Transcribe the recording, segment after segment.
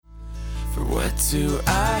What do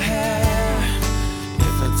I have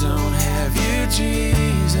if I don't have you,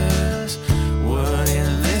 Jesus? What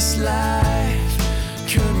in this life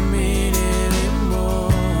could mean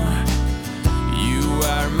anymore? You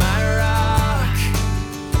are my rock,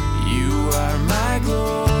 you are my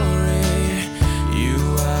glory, you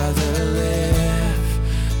are the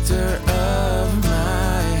lifter of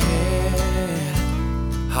my head.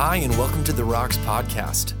 Hi, and welcome to the Rocks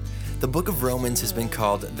Podcast. The book of Romans has been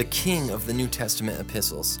called the king of the New Testament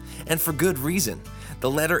epistles, and for good reason. The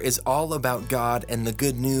letter is all about God and the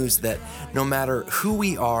good news that no matter who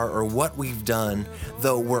we are or what we've done,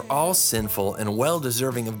 though we're all sinful and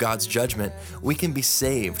well-deserving of God's judgment, we can be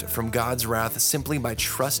saved from God's wrath simply by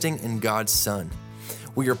trusting in God's Son.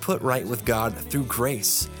 We are put right with God through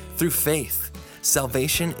grace, through faith.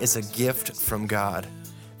 Salvation is a gift from God.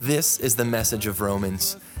 This is the message of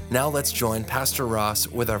Romans. Now let's join Pastor Ross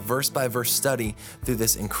with our verse-by-verse study through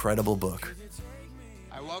this incredible book.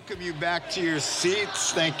 I welcome you back to your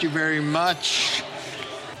seats. Thank you very much.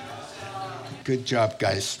 Good job,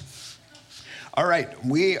 guys. All right,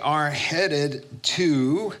 we are headed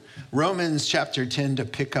to Romans chapter 10 to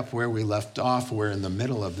pick up where we left off. We're in the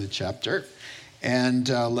middle of the chapter. And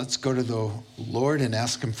let's go to the Lord and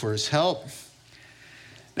ask him for his help.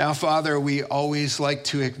 Now, Father, we always like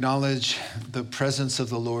to acknowledge the presence of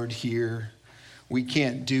the Lord here. We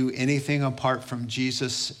can't do anything apart from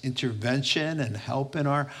Jesus' intervention and help in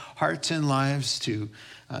our hearts and lives to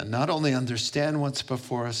not only understand what's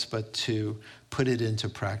before us, but to put it into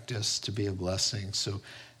practice to be a blessing. So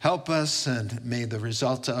help us, and may the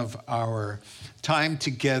result of our time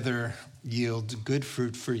together yield good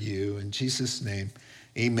fruit for you. In Jesus' name,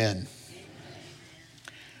 amen.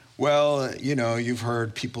 Well, you know, you've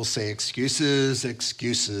heard people say excuses,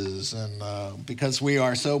 and because we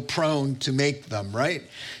are so prone to make them, right?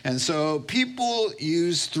 And so people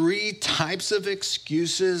use three types of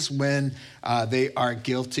excuses when they are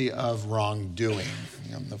guilty of wrongdoing.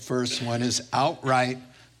 And the first one is outright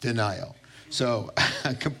denial. So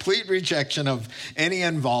a complete rejection of any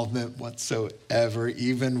involvement whatsoever,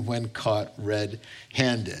 even when caught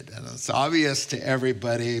red-handed. And it's obvious to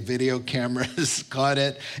everybody, video cameras caught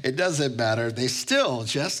it. It doesn't matter. They still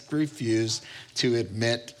just refuse to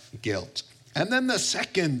admit guilt. And then the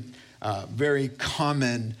second very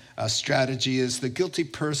common strategy is the guilty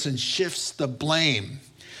person shifts the blame.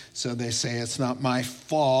 So they say, it's not my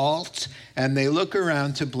fault, and they look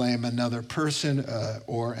around to blame another person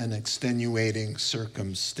or an extenuating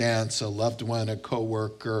circumstance, a loved one, a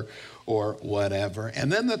coworker, or whatever.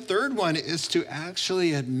 And then the third one is to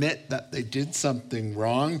actually admit that they did something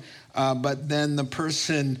wrong, but then the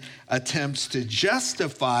person attempts to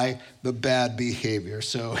justify the bad behavior.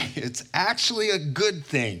 So it's actually a good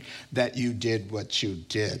thing that you did what you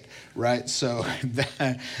did, right? So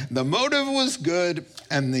the motive was good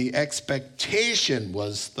and the expectation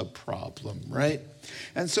was the problem, right?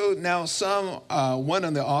 And so now one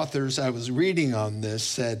of the authors I was reading on this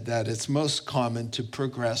said that it's most common to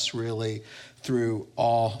progress really through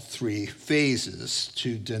all three phases: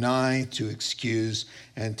 to deny, to excuse,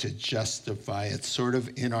 and to justify. It's sort of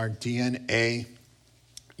in our DNA.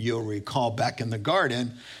 You'll recall back in the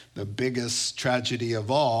garden, the biggest tragedy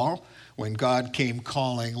of all, when God came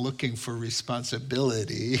calling, looking for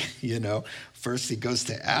responsibility, first he goes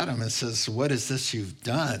to Adam and says, what is this you've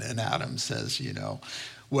done? And Adam says,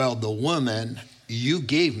 well, the woman you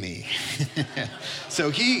gave me.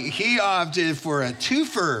 So he opted for a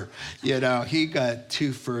twofer, he got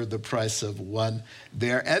two for the price of one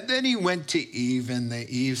there. And then he went to Eve, and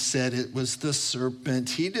Eve said it was the serpent.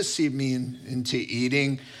 He deceived me into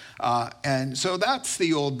eating. And so that's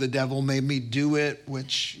the devil made me do it,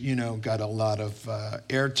 which, got a lot of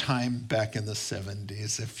airtime back in the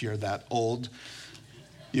 70s. If you're that old,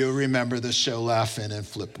 you'll remember the show Laugh-In and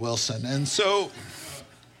Flip Wilson. And so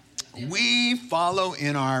we follow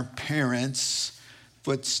in our parents'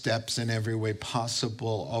 footsteps in every way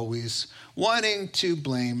possible, always wanting to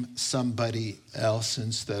blame somebody else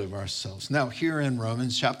instead of ourselves. Now, here in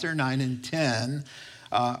Romans chapter 9 and 10,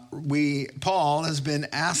 Paul has been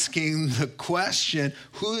asking the question,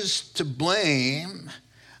 who's to blame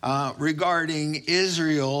regarding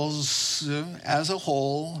Israel's, as a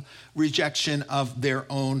whole, rejection of their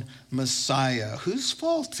own Messiah. Whose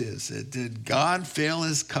fault is it? Did God fail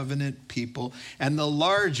his covenant people? And the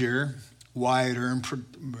larger, wider, and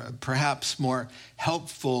perhaps more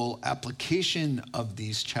helpful application of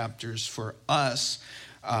these chapters for us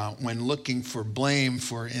when looking for blame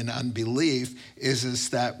for in unbelief is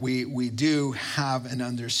that we do have an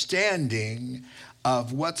understanding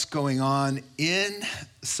of what's going on in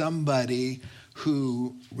somebody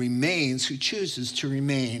who chooses to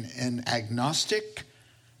remain an agnostic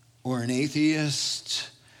or an atheist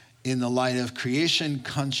in the light of creation,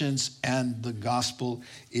 conscience, and the gospel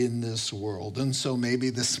in this world. And so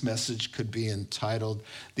maybe this message could be entitled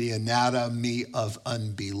The Anatomy of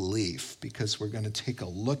Unbelief, because we're going to take a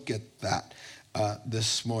look at that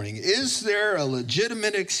this morning. Is there a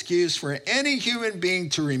legitimate excuse for any human being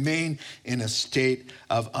to remain in a state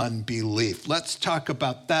of unbelief? Let's talk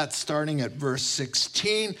about that starting at verse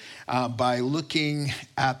 16 by looking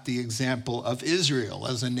at the example of Israel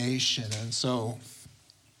as a nation. And so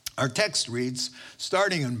our text reads,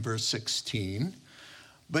 starting in verse 16,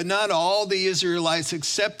 but not all the Israelites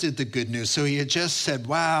accepted the good news. So he had just said,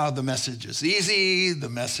 wow, the message is easy, the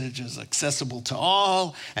message is accessible to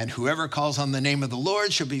all, and whoever calls on the name of the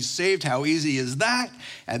Lord shall be saved. How easy is that?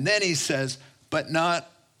 And then he says, but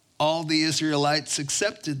not all the Israelites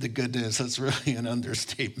accepted the good news. That's really an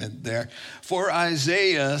understatement there. For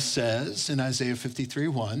Isaiah says in Isaiah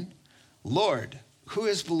 53:1, Lord, who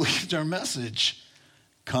has believed our message?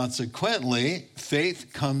 Consequently,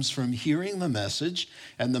 faith comes from hearing the message,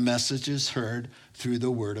 and the message is heard through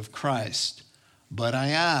the word of Christ. But I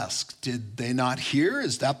ask, did they not hear?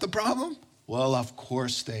 Is that the problem? Well, of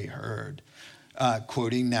course they heard.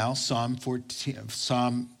 Quoting now Psalm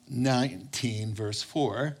 19, verse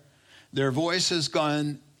 4, their voice has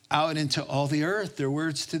gone out into all the earth, their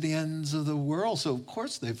words to the ends of the world. So, of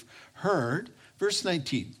course, they've heard. Verse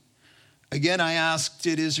 19. Again, I ask,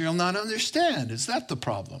 did Israel not understand? Is that the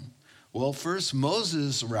problem? Well, first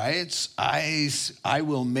Moses writes, I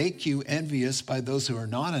will make you envious by those who are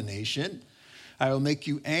not a nation. I will make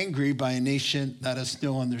you angry by a nation that has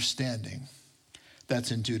no understanding.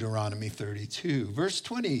 That's in Deuteronomy 32. Verse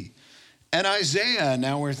 20. And Isaiah,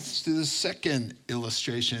 now we're to the second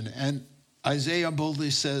illustration. And Isaiah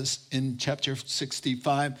boldly says in chapter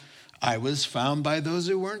 65, I was found by those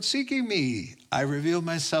who weren't seeking me. I revealed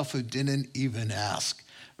myself who didn't even ask.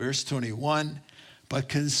 Verse 21, but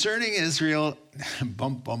concerning Israel,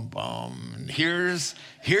 here's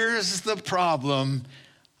the problem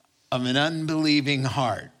of an unbelieving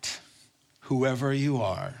heart, whoever you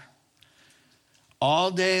are. All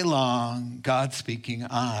day long, God speaking,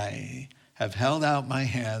 I have held out my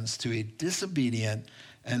hands to a disobedient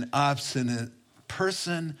and obstinate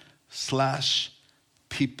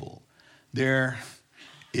person/people. There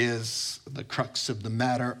is the crux of the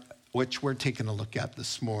matter, which we're taking a look at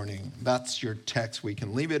this morning. That's your text. We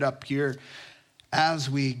can leave it up here as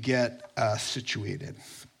we get situated.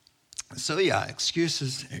 So yeah,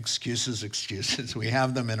 excuses. We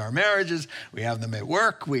have them in our marriages. We have them at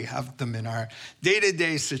work. We have them in our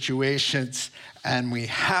day-to-day situations. And we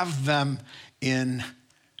have them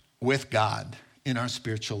with God in our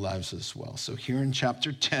spiritual lives as well. So here in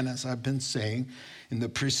chapter 10, as I've been saying, in the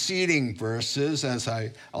preceding verses, as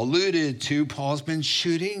I alluded to, Paul's been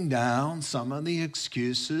shooting down some of the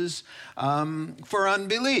excuses for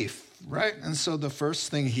unbelief, right? And so the first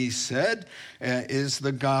thing he said, is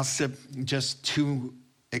the gossip just too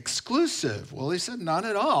exclusive? Well, he said, not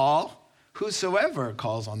at all. Whosoever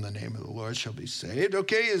calls on the name of the Lord shall be saved.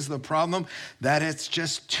 Okay, is the problem that it's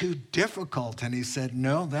just too difficult? And he said,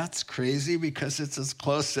 no, that's crazy, because it's as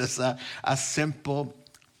close as a simple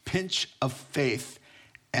pinch of faith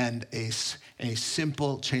and a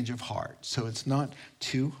simple change of heart. So it's not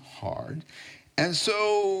too hard. And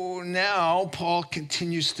so now Paul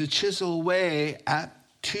continues to chisel away at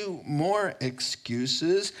two more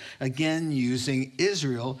excuses, again using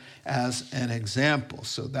Israel as an example.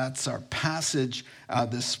 So that's our passage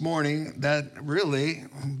this morning that really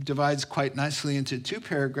divides quite nicely into two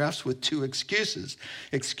paragraphs with two excuses.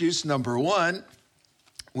 Excuse number one,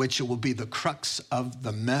 which will be the crux of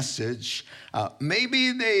the message.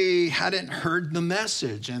 Maybe they hadn't heard the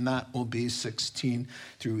message, and that will be 16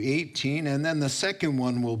 through 18. And then the second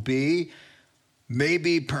one will be,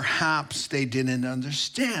 maybe perhaps they didn't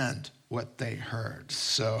understand what they heard.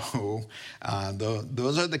 So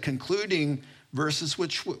those are the concluding verses,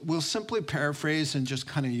 which we'll simply paraphrase and just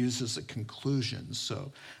kind of use as a conclusion.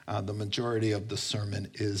 So the majority of the sermon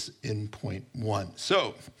is in point one.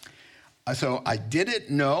 So I didn't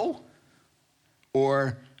know,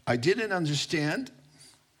 or I didn't understand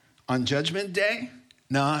on Judgment Day,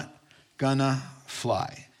 not gonna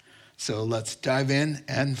fly. So let's dive in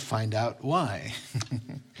and find out why.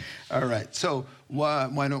 All right, so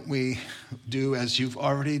why don't we do as you've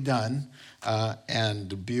already done,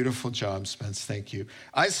 and beautiful job, Spence, thank you.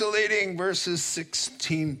 Isolating verses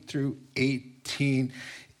 16 through 18.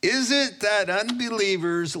 Is it that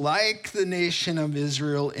unbelievers, like the nation of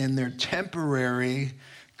Israel in their temporary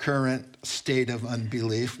current state of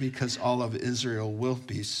unbelief, because all of Israel will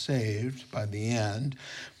be saved by the end.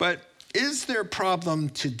 But is their problem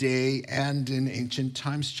today and in ancient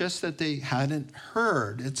times just that they hadn't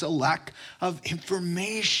heard? It's a lack of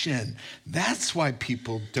information. That's why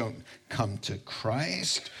people don't come to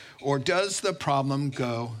Christ. Or does the problem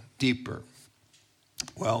go deeper?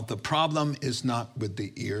 Well, the problem is not with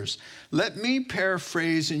the ears. Let me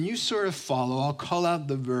paraphrase, and you sort of follow. I'll call out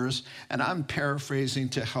the verse, and I'm paraphrasing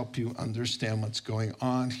to help you understand what's going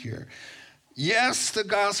on here. Yes, the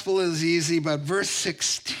gospel is easy, but verse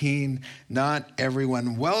 16, not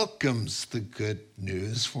everyone welcomes the good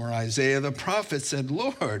news. For Isaiah the prophet said,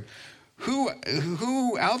 Lord,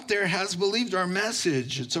 who out there has believed our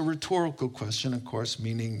message? It's a rhetorical question, of course,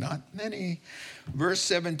 meaning not many. Verse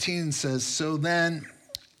 17 says, so then,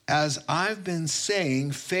 as I've been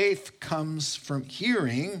saying, faith comes from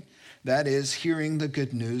hearing, that is, hearing the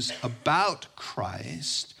good news about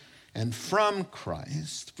Christ and from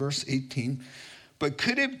Christ. Verse 18, but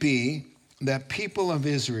could it be that people of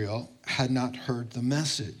Israel had not heard the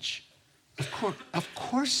message? Of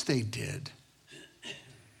course they did.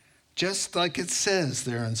 Just like it says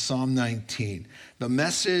there in Psalm 19, the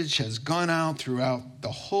message has gone out throughout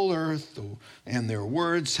the whole earth, and their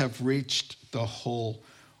words have reached the whole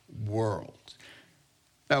world.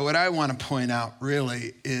 Now, what I want to point out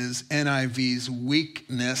really is NIV's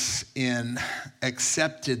weakness in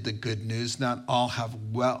accepted the good news. Not all have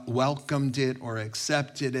welcomed it or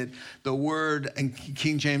accepted it. The word in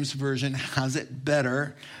King James Version has it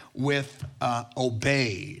better with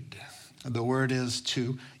obeyed. The word is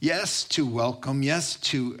to, yes, to welcome, yes,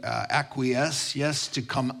 to acquiesce, yes, to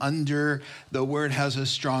come under. The word has a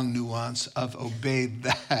strong nuance of obey,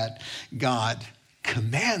 that God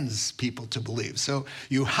commands people to believe. So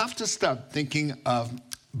you have to stop thinking of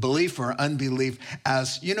belief or unbelief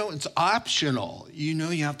as, it's optional. You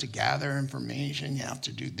have to gather information, you have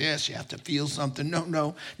to do this, you have to feel something.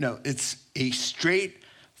 No. It's a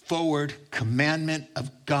straightforward commandment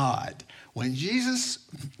of God. When Jesus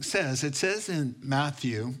says, it says in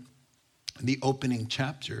Matthew, the opening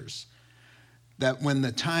chapters, that when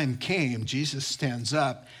the time came, Jesus stands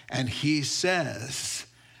up and he says,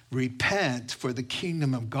 repent, for the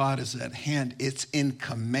kingdom of God is at hand. It's in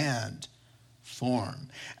command form.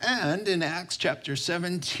 And in Acts chapter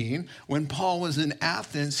 17, when Paul was in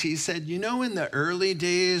Athens, he said, in the early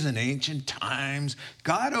days and ancient times,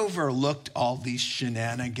 God overlooked all these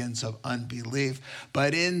shenanigans of unbelief.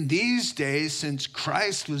 But in these days, since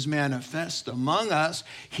Christ was manifest among us,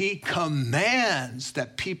 he commands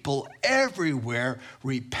that people everywhere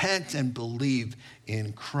repent and believe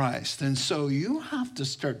in Christ. And so you have to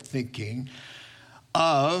start thinking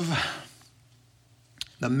of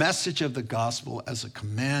the message of the gospel as a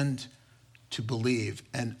command to believe.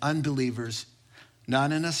 And unbelievers,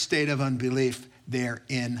 not in a state of unbelief, they're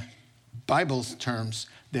in Bible's terms,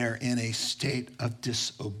 they're in a state of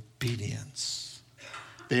disobedience.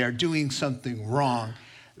 They are doing something wrong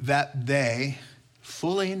that they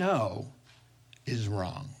fully know is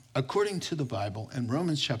wrong, according to the Bible and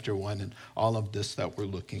Romans chapter 1 and all of this that we're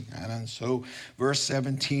looking at. And so verse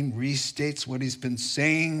 17 restates what he's been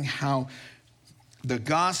saying, how the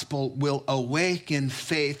gospel will awaken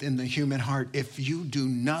faith in the human heart. If you do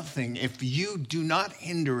nothing, if you do not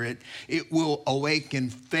hinder it, it will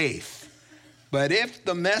awaken faith. But if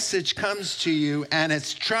the message comes to you and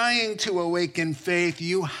it's trying to awaken faith,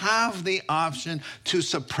 you have the option to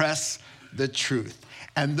suppress the truth.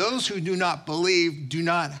 And those who do not believe do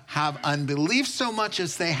not have unbelief so much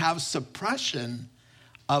as they have suppression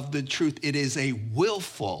of the truth. It is a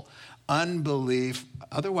willful unbelief.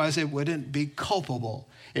 Otherwise, it wouldn't be culpable.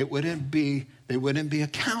 They wouldn't be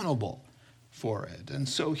accountable for it. And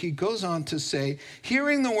so he goes on to say,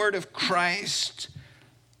 hearing the word of Christ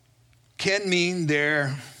can mean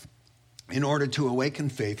in order to awaken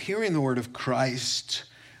faith, hearing the word of Christ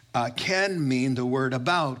can mean the word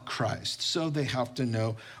about Christ. So they have to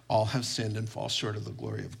know all have sinned and fall short of the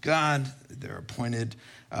glory of God. They're appointed,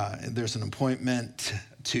 there's an appointment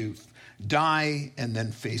to die and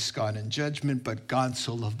then face God in judgment. But God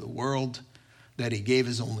so loved the world that he gave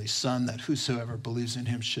his only son, that whosoever believes in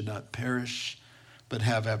him should not perish, but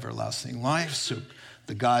have everlasting life. So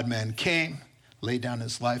the God-man came, laid down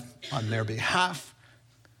his life on their behalf,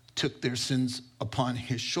 took their sins upon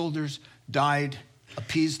his shoulders, died,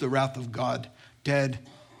 appeased the wrath of God, dead,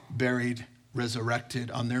 buried,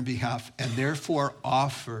 resurrected on their behalf, and therefore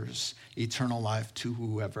offers eternal life to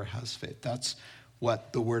whoever has faith. That's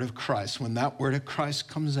what the word of Christ, when that word of Christ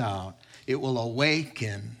comes out, it will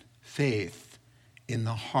awaken faith in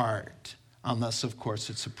the heart, unless, of course,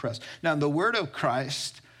 it's suppressed. Now, the word of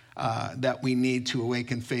Christ that we need to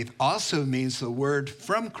awaken faith also means the word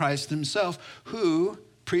from Christ himself, who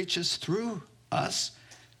preaches through us.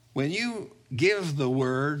 When you give the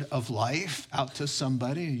word of life out to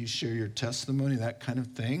somebody, you share your testimony, that kind of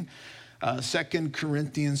thing. 2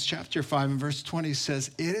 Corinthians chapter 5 and verse 20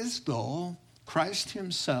 says, it is though Christ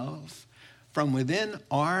himself from within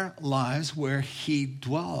our lives where he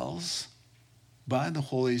dwells by the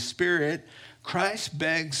Holy Spirit, Christ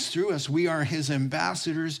begs through us. We are his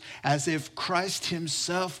ambassadors, as if Christ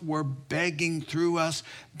himself were begging through us,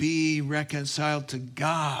 be reconciled to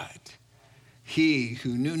God. He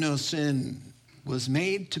who knew no sin was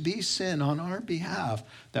made to be sin on our behalf,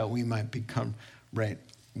 that we might become right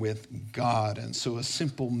with God. And so a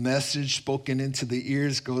simple message spoken into the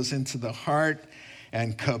ears goes into the heart,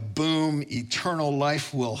 and kaboom, eternal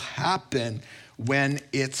life will happen when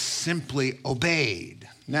it's simply obeyed.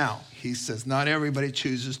 Now, he says not everybody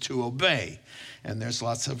chooses to obey, and there's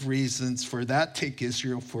lots of reasons for that. Take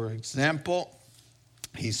Israel, for example.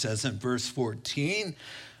 He says in verse 14,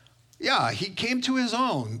 he came to his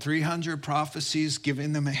own, 300 prophecies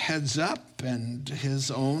giving them a heads up, and his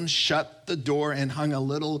own shut the door and hung a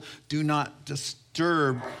little do not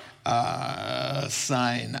disturb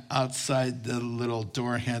sign outside the little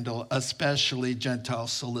door handle, especially Gentile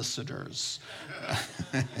solicitors.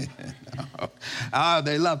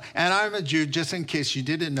 They love. And I'm a Jew, just in case you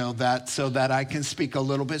didn't know that, so that I can speak a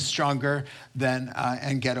little bit stronger than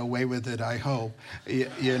and get away with it, I hope.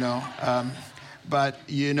 But,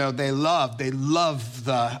 they love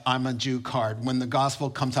the I'm a Jew card. When the gospel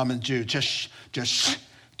comes, I'm a Jew,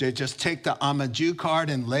 they just take the I'm a Jew card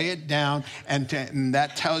and lay it down, and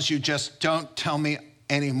that tells you just don't tell me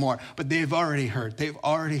anymore. But they've already heard.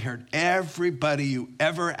 Everybody you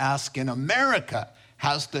ever ask in America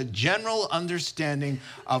has the general understanding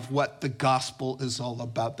of what the gospel is all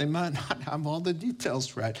about. They might not have all the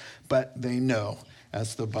details right, but they know,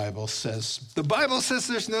 as the Bible says. The Bible says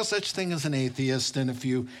there's no such thing as an atheist, and if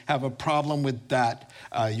you have a problem with that,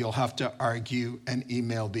 you'll have to argue and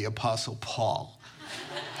email the Apostle Paul.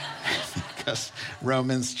 Because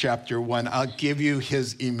Romans chapter 1, I'll give you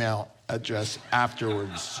his email address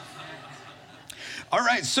afterwards. All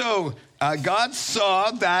right, so God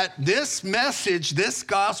saw that this message, this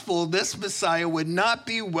gospel, this Messiah would not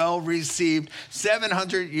be well received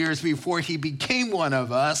 700 years before he became one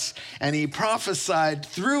of us, and he prophesied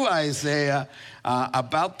through Isaiah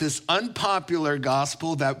about this unpopular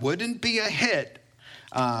gospel that wouldn't be a hit.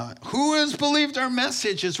 Who has believed our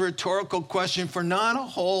message is a rhetorical question for not a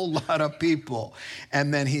whole lot of people.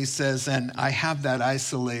 And then he says, and I have that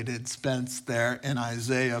isolated, Spence, there in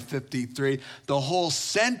Isaiah 53, the whole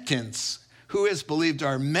sentence, who has believed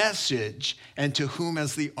our message, and to whom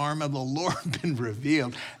has the arm of the Lord been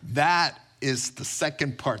revealed? That is the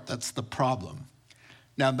second part. That's the problem.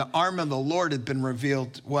 Now, the arm of the Lord had been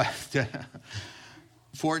revealed,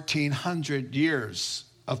 1,400 years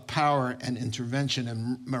of power and intervention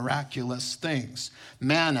and miraculous things.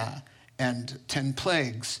 Manna and 10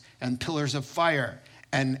 plagues and pillars of fire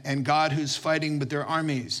and God who's fighting with their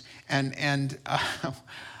armies and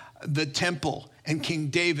the temple and King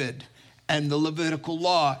David and the Levitical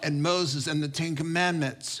law and Moses and the 10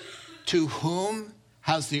 Commandments. To whom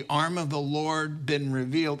has the arm of the Lord been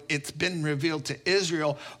revealed? It's been revealed to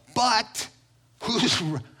Israel, but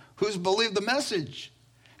who's believed the message?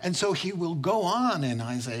 And so he will go on in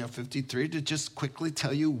Isaiah 53 to just quickly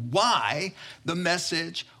tell you why the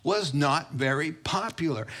message was not very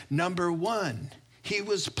popular. Number one, he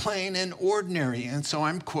was plain and ordinary. And so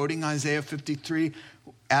I'm quoting Isaiah 53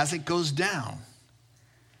 as it goes down.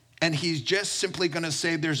 And he's just simply going to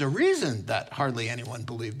say there's a reason that hardly anyone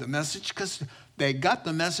believed the message, because they got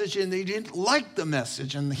the message and they didn't like the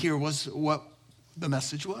message. And here was what the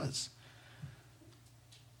message was.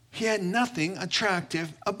 He had nothing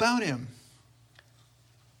attractive about him.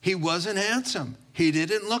 He wasn't handsome. He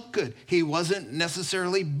didn't look good. He wasn't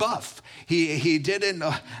necessarily buff. He didn't,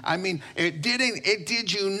 it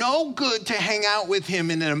did you no good to hang out with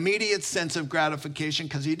him in an immediate sense of gratification,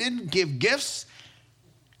 because he didn't give gifts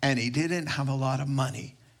and he didn't have a lot of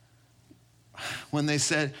money. When they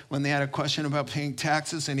had a question about paying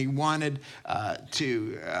taxes and he wanted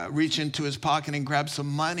to reach into his pocket and grab some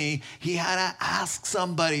money, he had to ask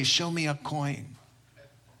somebody, show me a coin.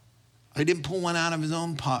 He didn't pull one out of his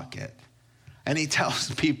own pocket. And he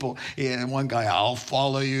tells people, one guy, I'll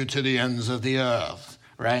follow you to the ends of the earth,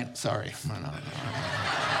 right? Sorry.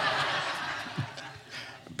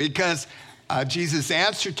 Because Jesus'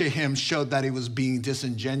 answer to him showed that he was being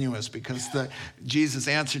disingenuous, because Jesus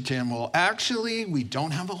answered to him, well, actually, we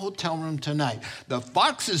don't have a hotel room tonight. The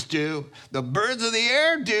foxes do. The birds of the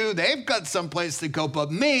air do. They've got someplace to go.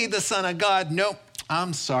 But me, the Son of God, nope,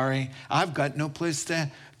 I'm sorry. I've got no place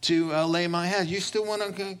to lay my head. You still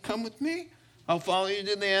want to come with me? I'll follow you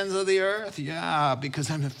to the ends of the earth. Yeah, because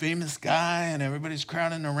I'm a famous guy and everybody's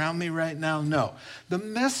crowding around me right now. No. The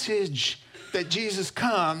message that Jesus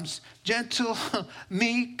comes, gentle,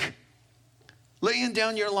 meek, laying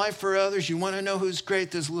down your life for others. You want to know who's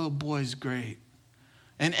great? This little boy's great.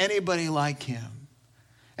 And anybody like him.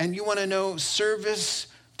 And you want to know service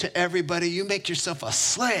to everybody? You make yourself a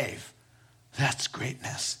slave. That's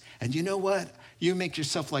greatness. And you know what? You make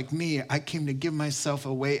yourself like me. I came to give myself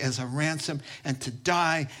away as a ransom and to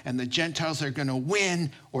die, and the Gentiles are going to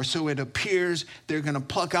win, or so it appears. They're going to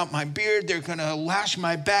pluck out my beard. They're going to lash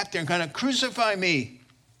my back. They're going to crucify me.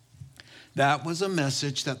 That was a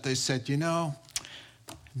message that they said, no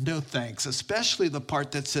thanks, especially the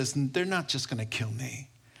part that says they're not just going to kill me,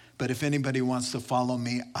 but if anybody wants to follow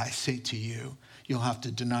me, I say to you, you'll have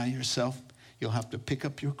to deny yourself, you'll have to pick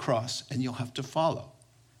up your cross, and you'll have to follow.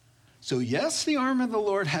 So yes, the arm of the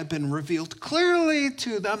Lord had been revealed clearly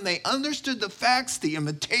to them. They understood the facts, the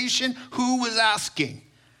invitation, who was asking.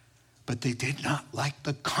 But they did not like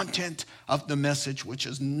the content of the message, which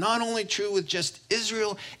is not only true with just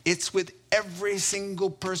Israel, it's with every single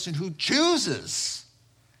person who chooses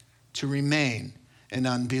to remain in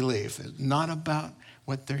unbelief. It's not about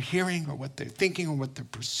what they're hearing or what they're thinking or what they're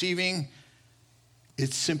perceiving.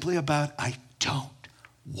 It's simply about, I don't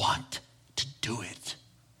want to do it.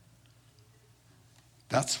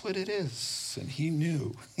 That's what it is. And he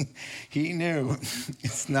knew. He knew.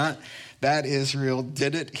 It's not that Israel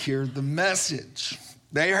didn't hear the message.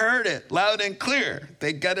 They heard it loud and clear.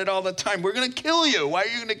 They get it all the time. We're going to kill you. Why are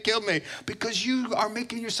you going to kill me? Because you are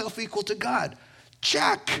making yourself equal to God.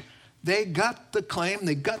 Check. They got the claim.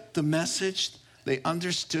 They got the message. They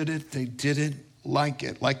understood it. They didn't like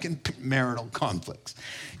it. Like in marital conflicts.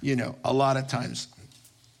 A lot of times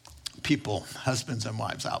people, husbands and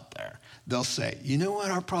wives out there, they'll say, you know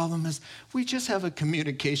what our problem is? We just have a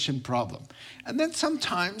communication problem. And then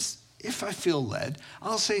sometimes, if I feel led,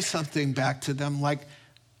 I'll say something back to them like,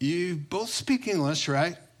 you both speak English,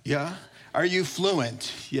 right? Yeah. Are you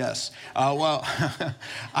fluent? Yes. Well,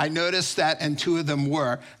 I noticed that, and two of them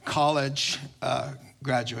were college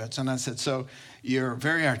graduates. And I said, so you're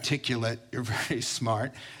very articulate, you're very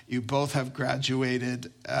smart. You both have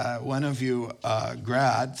graduated. One of you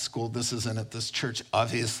grad school. This isn't at this church,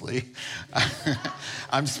 obviously.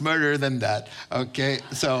 I'm smarter than that, okay?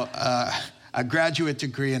 So a graduate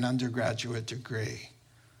degree, an undergraduate degree.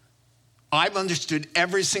 I've understood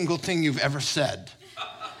every single thing you've ever said,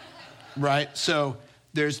 right? So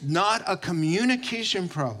there's not a communication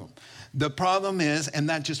problem. The problem is, and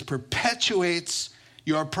that just perpetuates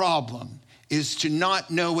your problem, is to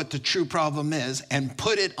not know what the true problem is and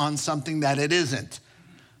put it on something that it isn't.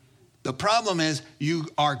 The problem is you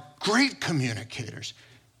are great communicators.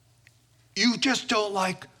 You just don't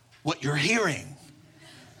like what you're hearing,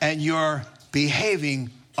 and you're behaving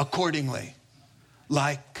accordingly,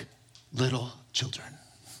 like little children.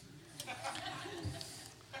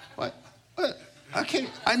 What? Okay,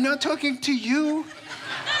 I'm not talking to you.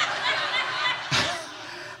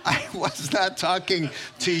 I was not talking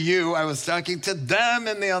to you. I was talking to them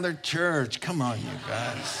in the other church. Come on, you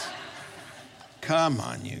guys. Come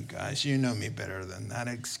on, you guys. You know me better than that.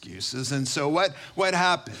 Excuses. And so what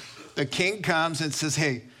happened? The king comes and says,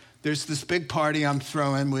 hey, there's this big party I'm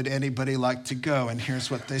throwing. Would anybody like to go? And here's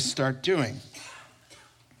what they start doing.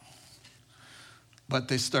 But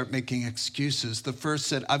they start making excuses. The first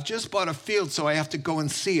said, I've just bought a field, so I have to go and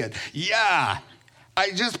see it. Yeah.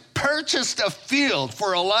 I just purchased a field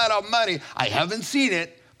for a lot of money. I haven't seen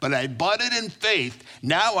it, but I bought it in faith.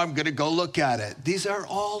 Now I'm going to go look at it. These are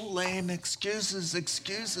all lame excuses.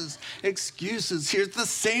 Here's the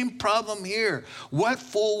same problem here. What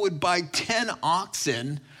fool would buy 10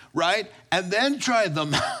 oxen, right? And then try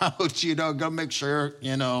them out, go make sure,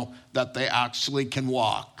 that they actually can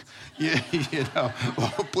walk.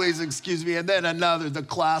 Oh, please excuse me. And then another, the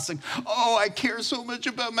classic, oh, I care so much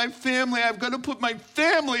about my family. I've got to put my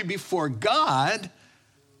family before God.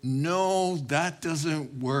 No, that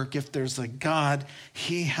doesn't work. If there's a God,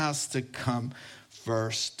 he has to come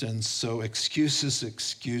first. And so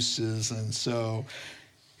excuses. And so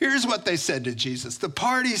here's what they said to Jesus. The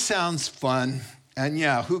party sounds fun. And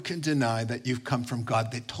yeah, who can deny that you've come from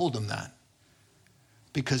God? They told him that.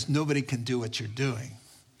 Because nobody can do what you're doing.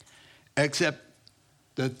 Except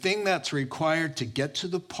the thing that's required to get to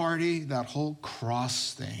the party, that whole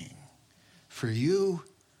cross thing, for you.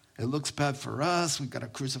 It looks bad for us. We've got a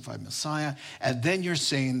crucified Messiah. And then you're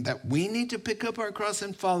saying that we need to pick up our cross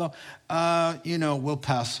and follow. We'll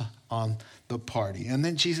pass on the party. And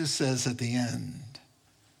then Jesus says at the end,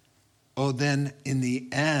 then in the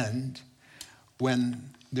end,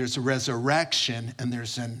 when there's a resurrection and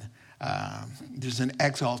there's an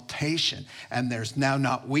exaltation, and there's now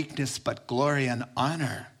not weakness but glory and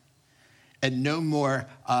honor, and no more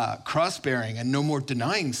cross-bearing and no more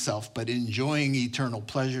denying self, but enjoying eternal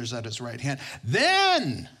pleasures at his right hand,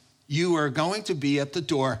 then you are going to be at the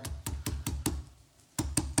door.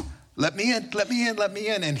 Let me in, let me in, let me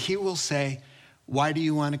in. And he will say, why do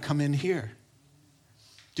you want to come in here?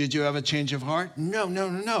 Did you have a change of heart?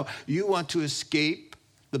 No. You want to escape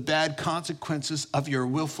the bad consequences of your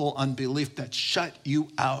willful unbelief that shut you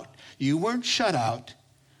out. You weren't shut out.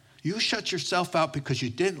 You shut yourself out because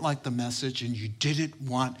you didn't like the message and you didn't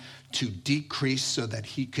want to decrease so that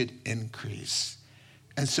he could increase.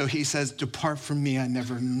 And so he says, depart from me, I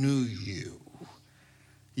never knew you.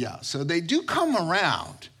 Yeah, so they do come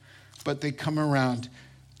around, but they come around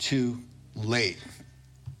too late.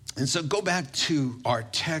 And so go back to our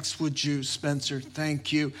text, would you, Spencer?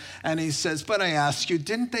 Thank you. And he says, but I ask you,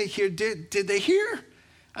 didn't they hear? Did they hear?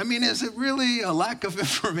 I mean, is it really a lack of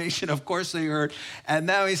information? Of course they heard. And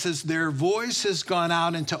now he says, their voice has gone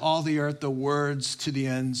out into all the earth, the words to the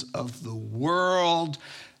ends of the world.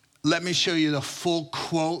 Let me show you the full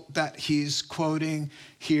quote that he's quoting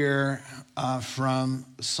here from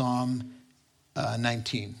Psalm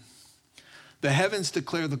 19. The heavens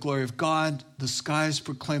declare the glory of God. The skies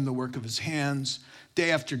proclaim the work of his hands.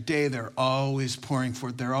 Day after day, they're always pouring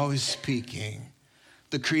forth. They're always speaking.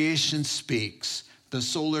 The creation speaks. The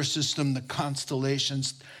solar system, the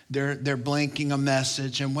constellations, they're blanking a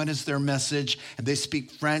message. And what is their message? They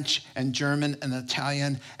speak French and German and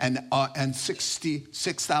Italian and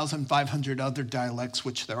 6,500 other dialects,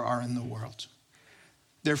 which there are in the world.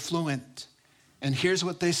 They're fluent. And here's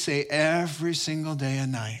what they say every single day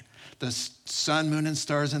and night. The sun, moon, and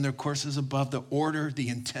stars in their courses above, the order, the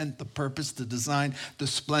intent, the purpose, the design, the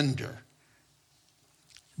splendor.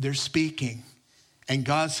 They're speaking. And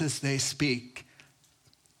God says they speak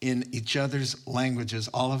in each other's languages,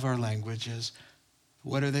 all of our languages.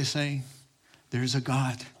 What are they saying? There's a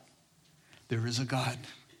God. There is a God.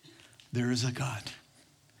 There is a God.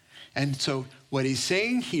 And so what he's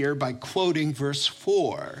saying here by quoting verse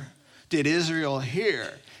 4, did Israel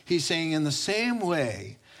hear? He's saying in the same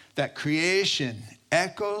way that creation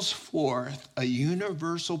echoes forth a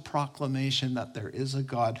universal proclamation that there is a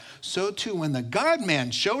God, so too when the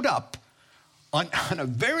God-man showed up on a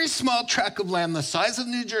very small tract of land the size of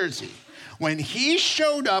New Jersey, when he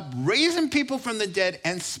showed up raising people from the dead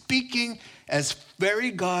and speaking as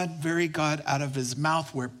very God out of his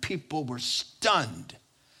mouth where people were stunned.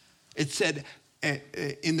 It said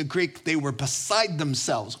in the Greek, they were beside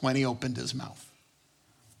themselves when he opened his mouth.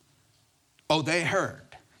 Oh, they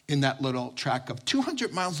heard in that little tract of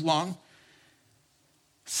 200 miles long,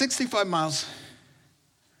 65 miles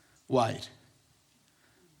wide.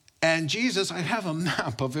 And Jesus, I have a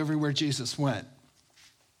map of everywhere Jesus went.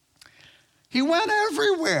 He went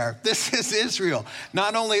everywhere. This is Israel.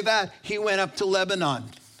 Not only that, he went up to Lebanon,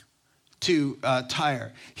 to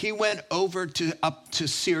Tyre. He went up to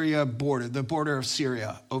Syria border, the border of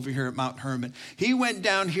Syria, over here at Mount Hermon. He went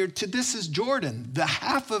down here to, this is Jordan. The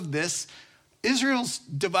half of this, Israel's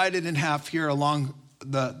divided in half here along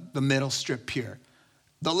the middle strip here.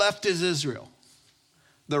 The left is Israel.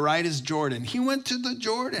 The right is Jordan. He went to the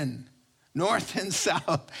Jordan, north and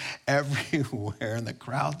south, everywhere. And the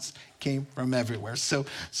crowds came from everywhere. So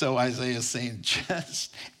Isaiah is saying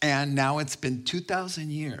and now it's been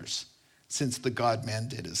 2,000 years since the God-man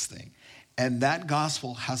did his thing. And that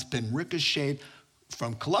gospel has been ricocheted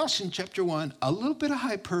from Colossians chapter 1, a little bit of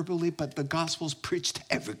hyperbole, but the gospel's preached to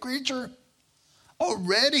every creature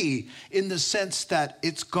already in the sense that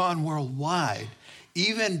it's gone worldwide.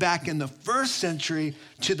 Even back in the first century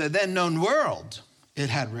to the then known world, it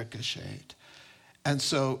had ricocheted. And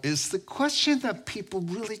so is the question that people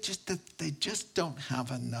really they just don't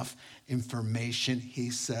have enough information. He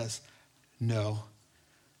says, no,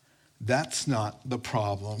 that's not the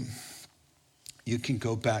problem. You can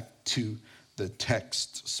go back to the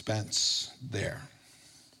text, Spence, there.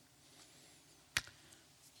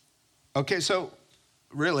 Okay, so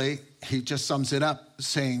really, he just sums it up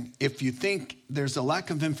saying, if you think there's a lack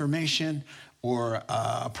of information or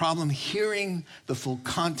a problem hearing the full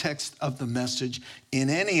context of the message in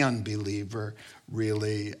any unbeliever,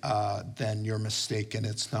 really, then you're mistaken.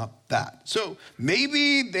 It's not that. So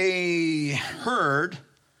maybe they heard,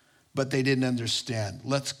 but they didn't understand.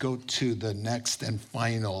 Let's go to the next and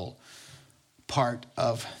final part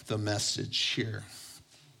of the message here.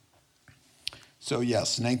 So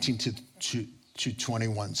yes, 19 to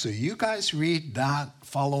 21. So you guys read that,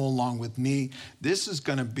 follow along with me. This is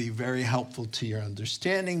going to be very helpful to your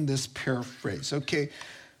understanding, this paraphrase. Okay,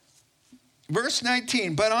 verse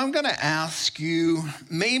 19, but I'm going to ask you,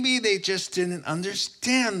 maybe they just didn't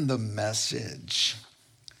understand the message.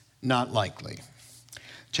 Not likely.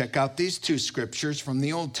 Check out these two scriptures from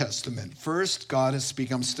the Old Testament. First, God is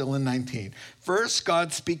speaking, I'm still in 19. First,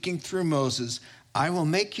 God speaking through Moses, I will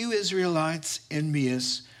make you Israelites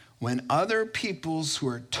envious when other peoples who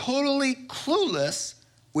are totally clueless,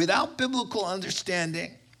 without biblical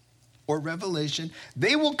understanding or revelation,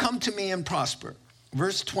 they will come to me and prosper.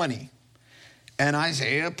 Verse 20, and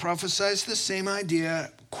Isaiah prophesies the same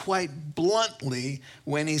idea quite bluntly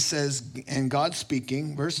when he says, and God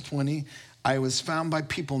speaking, verse 20, I was found by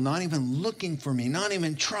people not even looking for me, not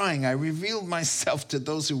even trying. I revealed myself to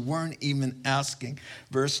those who weren't even asking.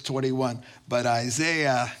 Verse 21, but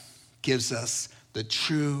Isaiah gives us the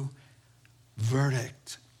true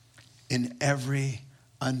verdict in every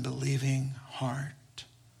unbelieving heart.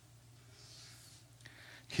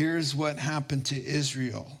 Here's what happened to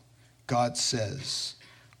Israel. God says,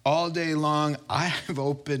 all day long I have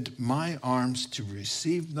opened my arms to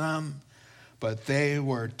receive them, but they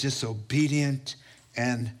were disobedient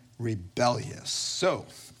and rebellious. So,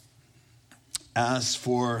 as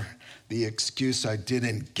for the excuse, I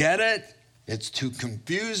didn't get it, it's too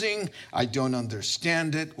confusing, I don't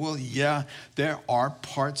understand it. Well, yeah, there are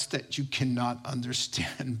parts that you cannot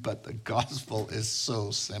understand, but the gospel is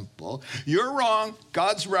so simple. You're wrong,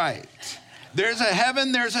 God's right. There's a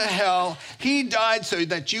heaven, there's a hell. He died so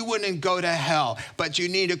that you wouldn't go to hell, but you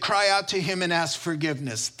need to cry out to him and ask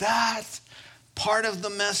forgiveness. That's part of the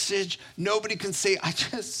message. Nobody can say, I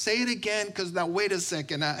just say it again, because now wait a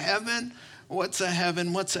second, a heaven? What's a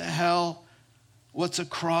heaven? What's a hell? What's a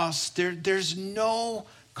cross? There's no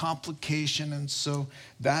complication, and so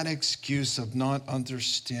that excuse of not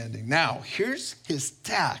understanding. Now, here's his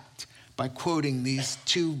tact by quoting these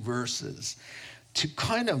two verses to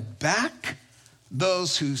kind of back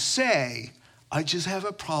those who say, I just have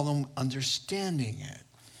a problem understanding it.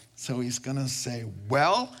 So he's going to say,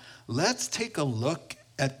 well, let's take a look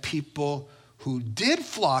at people who did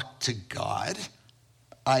flock to God,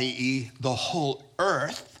 i.e., the whole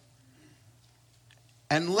earth,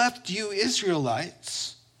 and left you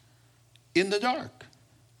Israelites in the dark,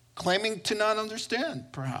 claiming to not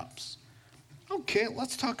understand, perhaps. Okay,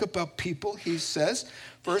 let's talk about people, he says.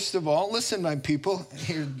 First of all, listen, my people,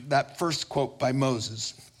 hear that first quote by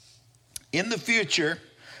Moses. In the future,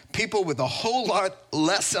 people with a whole lot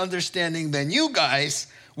less understanding than you guys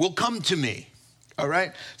will come to me. All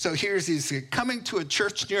right? So he's coming to a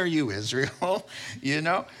church near you, Israel. You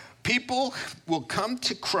know, people will come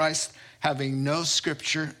to Christ having no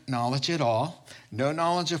scripture knowledge at all, no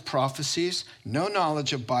knowledge of prophecies, no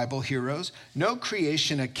knowledge of Bible heroes, no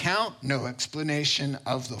creation account, no explanation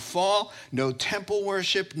of the fall, no temple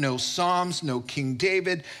worship, no Psalms, no King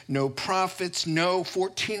David, no prophets, no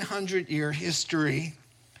 1,400-year history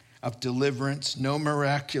of deliverance, no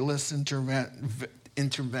miraculous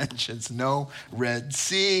interventions, no Red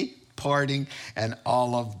Sea parting, and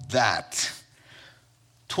all of that.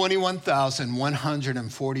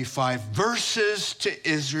 21,145 verses to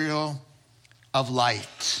Israel of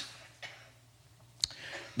light.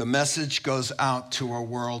 The message goes out to a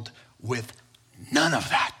world with none of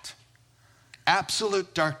that.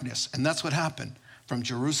 Absolute darkness. And that's what happened from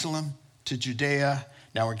Jerusalem to Judea.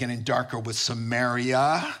 Now we're getting darker with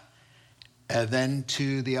Samaria, and then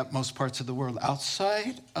to the utmost parts of the world.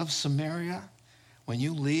 Outside of Samaria, when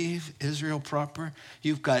you leave Israel proper,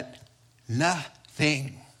 you've got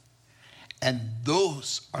nothing. And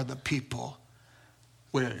those are the people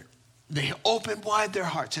where they opened wide their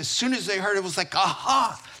hearts. As soon as they heard, it was like,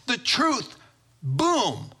 aha, the truth,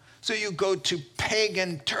 boom. So you go to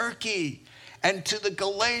pagan Turkey and to the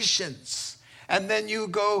Galatians, and then you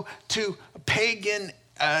go to pagan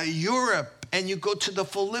Europe, and you go to the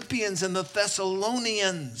Philippians and the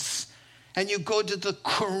Thessalonians, and you go to the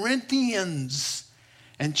Corinthians.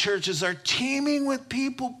 And churches are teeming with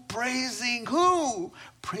people praising who?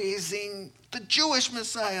 Praising the Jewish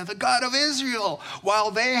Messiah, the God of Israel,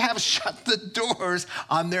 while they have shut the doors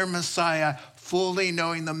on their Messiah, fully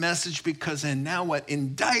knowing the message, because and now what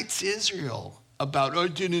indicts Israel about, I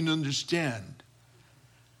didn't understand,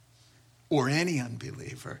 or any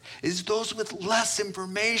unbeliever, is those with less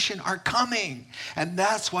information are coming. And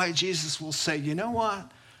that's why Jesus will say, you know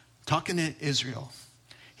what? Talking to Israel,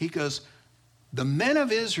 he goes, the men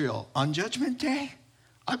of Israel on Judgment Day,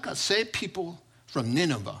 I've got saved people from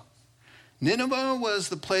Nineveh. Nineveh was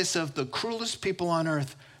the place of the cruelest people on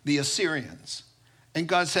earth, the Assyrians. And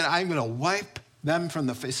God said, I'm going to wipe them from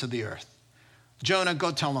the face of the earth. Jonah,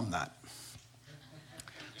 go tell them that.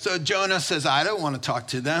 So Jonah says, I don't want to talk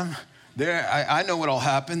to them. I know what'll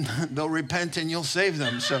happen. They'll repent and you'll save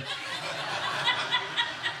them. So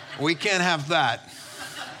we can't have that.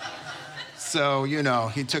 So,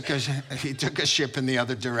 he took a ship in the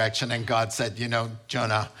other direction, and God said,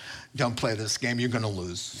 Jonah, don't play this game. You're going to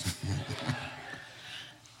lose.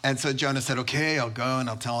 And so Jonah said, okay, I'll go and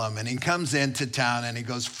I'll tell him. And he comes into town and he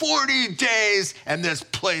goes, 40 days and this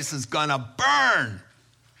place is going to burn.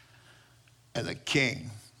 And the king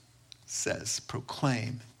says,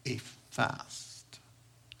 proclaim a fast.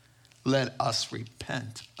 Let us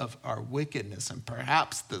repent of our wickedness, and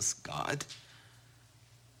perhaps this God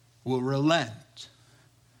will relent.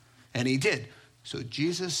 And he did. So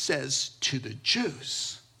Jesus says to the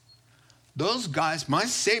Jews, those guys, my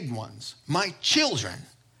saved ones, my children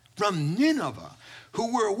from Nineveh,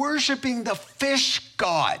 who were worshiping the fish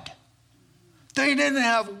god, they didn't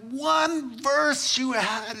have one verse. You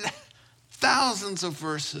had thousands of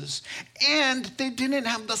verses. And they didn't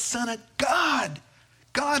have the Son of God,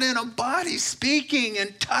 God in a body, speaking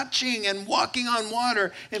and touching and walking on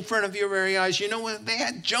water in front of your very eyes. You know what? They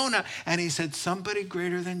had Jonah, and he said, somebody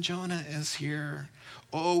greater than Jonah is here.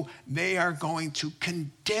 Oh, they are going to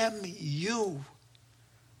condemn you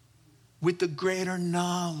with the greater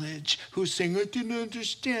knowledge. Who's saying, I didn't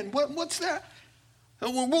understand. What's that?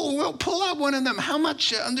 We'll pull out one of them. How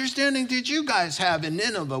much understanding did you guys have in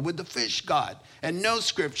Nineveh with the fish god? And no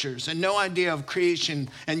scriptures and no idea of creation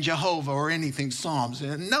and Jehovah or anything, Psalms,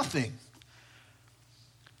 and nothing.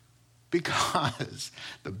 Because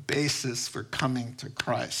the basis for coming to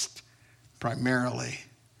Christ primarily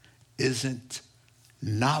isn't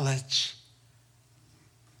knowledge.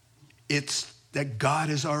 It's that God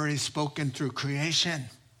has already spoken through creation.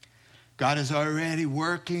 God is already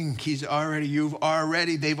working. They've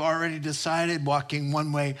already decided walking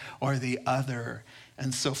one way or the other.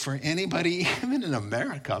 And so for anybody, even in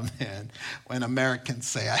America, man, when Americans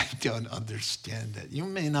say, I don't understand it, you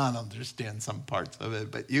may not understand some parts of it,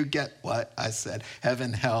 but you get what I said.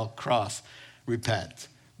 Heaven, hell, cross, repent.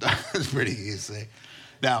 That's pretty easy.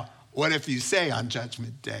 Now, what if you say on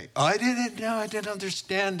Judgment Day, oh, I didn't know, I didn't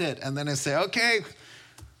understand it. And then I say, okay,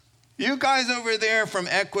 you guys over there from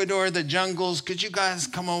Ecuador, the jungles, could you guys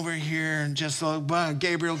come over here and just,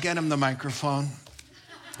 Gabriel, get him the microphone.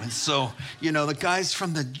 And so, the guys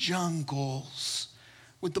from the jungles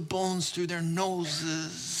with the bones through their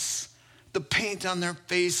noses, the paint on their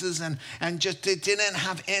faces, and just they didn't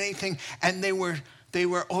have anything. And they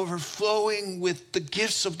were overflowing with the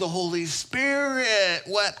gifts of the Holy Spirit.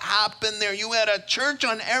 What happened there? You had a church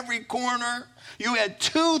on every corner. You had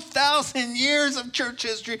 2,000 years of church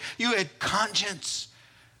history. You had conscience.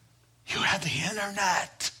 You had the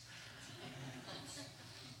internet.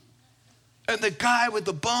 And the guy with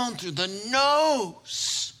the bone through the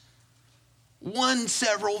nose won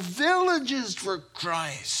several villages for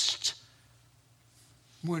Christ.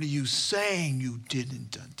 What are you saying you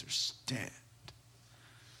didn't understand?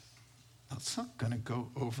 That's not going to go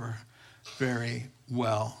over very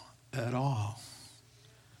well at all.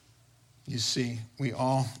 You see, we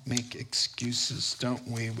all make excuses, don't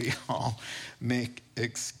we? We all make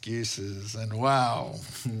excuses. And wow,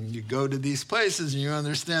 you go to these places and you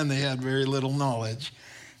understand they had very little knowledge,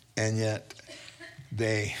 and yet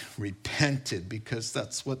they repented because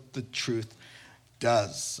that's what the truth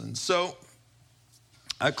does. And so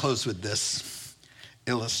I close with this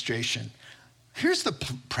illustration. Here's the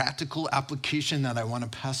practical application that I want to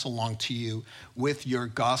pass along to you with your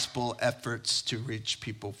gospel efforts to reach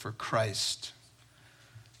people for Christ.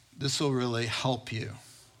 This will really help you.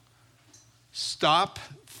 Stop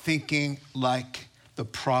thinking like the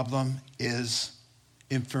problem is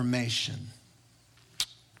information.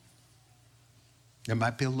 It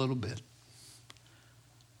might be a little bit.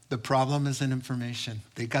 The problem isn't information.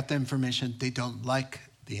 They got the information. They don't like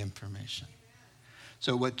the information.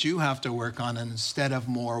 So what you have to work on, instead of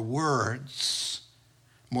more words,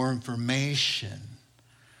 more information,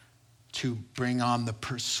 to bring on the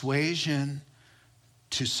persuasion,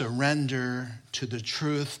 to surrender to the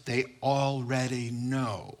truth they already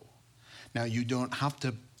know. Now, you don't have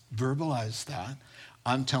to verbalize that.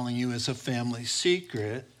 I'm telling you as a family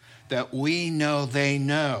secret that we know they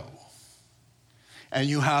know. And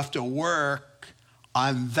you have to work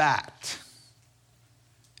on that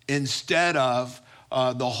instead of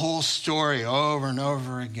the whole story over and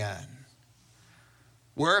over again.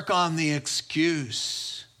 Work on the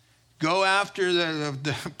excuse. Go after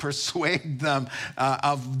persuade them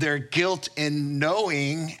of their guilt in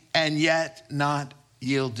knowing and yet not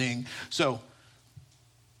yielding. So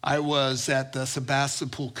I was at the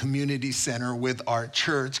Sebastopol Community Center with our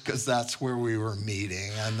church because that's where we were meeting.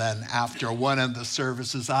 And then after one of the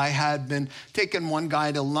services, I had been taking one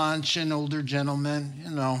guy to lunch, an older gentleman,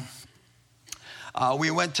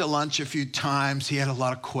 we went to lunch a few times. He had a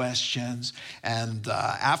lot of questions. And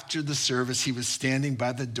after the service, he was standing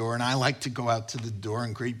by the door. And I like to go out to the door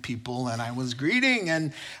and greet people. And I was greeting.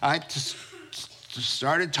 And I just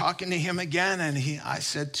started talking to him again. And I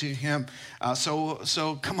said to him,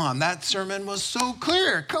 so come on, that sermon was so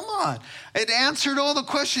clear. Come on. It answered all the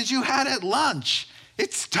questions you had at lunch.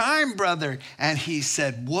 It's time, brother. And he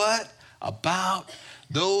said, what about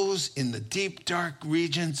those in the deep, dark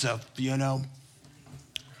regions of,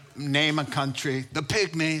 name a country, the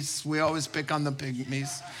Pygmies. We always pick on the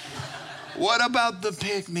Pygmies. What about the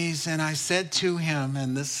Pygmies? And I said to him,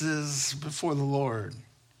 and this is before the Lord,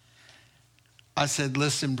 I said,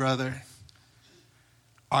 listen, brother,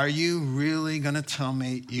 are you really going to tell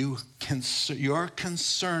me your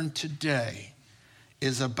concern today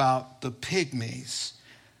is about the Pygmies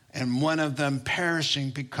and one of them perishing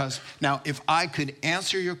because, now, if I could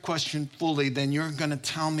answer your question fully, then you're going to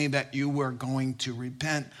tell me that you were going to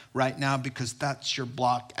repent right now because that's your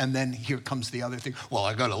block. And then here comes the other thing. Well,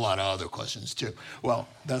 I got a lot of other questions too. Well,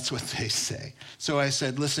 that's what they say. So I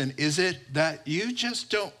said, listen, is it that you just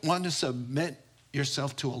don't want to submit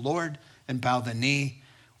yourself to a Lord and bow the knee?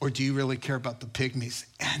 Or do you really care about the Pygmies?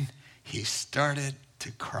 And he started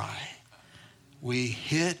to cry. We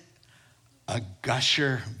hit a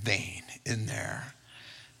gusher vein in there.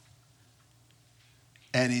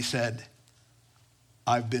 And he said,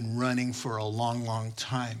 I've been running for a long, long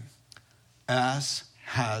time, as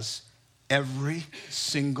has every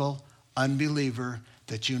single unbeliever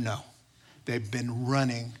that you know. They've been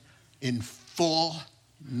running in full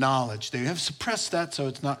knowledge. They have suppressed that, so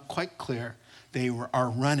it's not quite clear. They are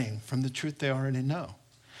running from the truth they already know.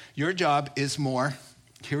 Your job is more,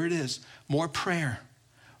 here it is, more prayer.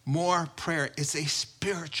 More prayer. It's a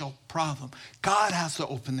spiritual problem. God has to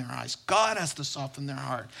open their eyes. God has to soften their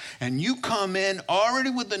heart. And you come in already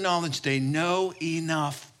with the knowledge they know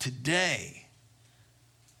enough today.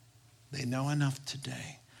 They know enough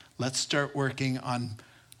today. Let's start working on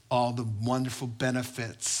all the wonderful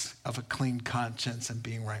benefits of a clean conscience and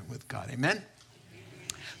being right with God. Amen?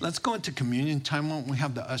 Let's go into communion time. Won't we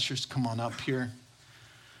have the ushers come on up here?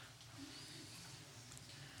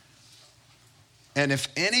 And if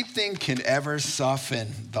anything can ever soften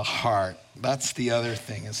the heart, that's the other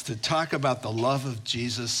thing, is to talk about the love of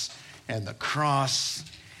Jesus and the cross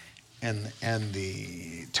and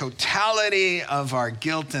the totality of our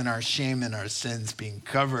guilt and our shame and our sins being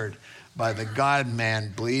covered by the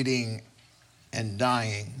God-man bleeding and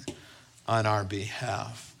dying on our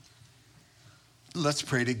behalf. Let's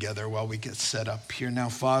pray together while we get set up here. Now,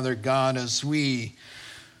 Father God, as we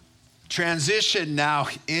transition now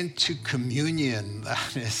into communion,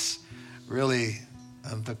 that is really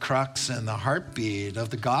the crux and the heartbeat of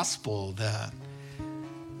the gospel, that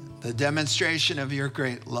the demonstration of your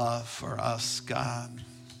great love for us, God.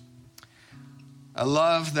 A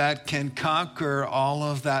love that can conquer all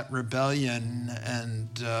of that rebellion and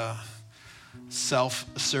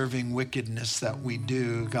self-serving wickedness that we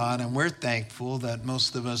do, God. And we're thankful that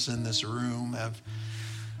most of us in this room have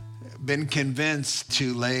been convinced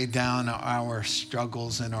to lay down our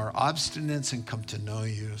struggles and our obstinance and come to know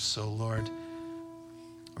you. So, Lord,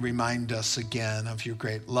 remind us again of your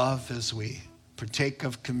great love as we partake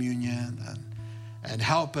of communion, and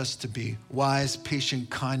help us to be wise, patient,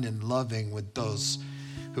 kind, and loving with those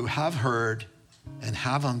who have heard and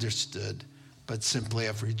have understood, but simply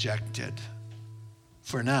have rejected,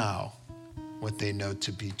 for now, what they know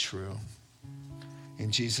to be true.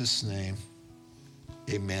 In Jesus' name,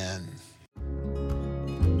 amen.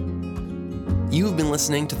 You have been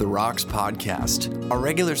listening to the Rocks Podcast. Our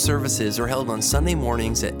regular services are held on Sunday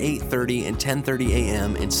mornings at 8:30 and 10:30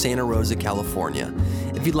 a.m. in Santa Rosa, California.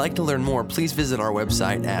 If you'd like to learn more, please visit our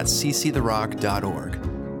website at cctherock.org.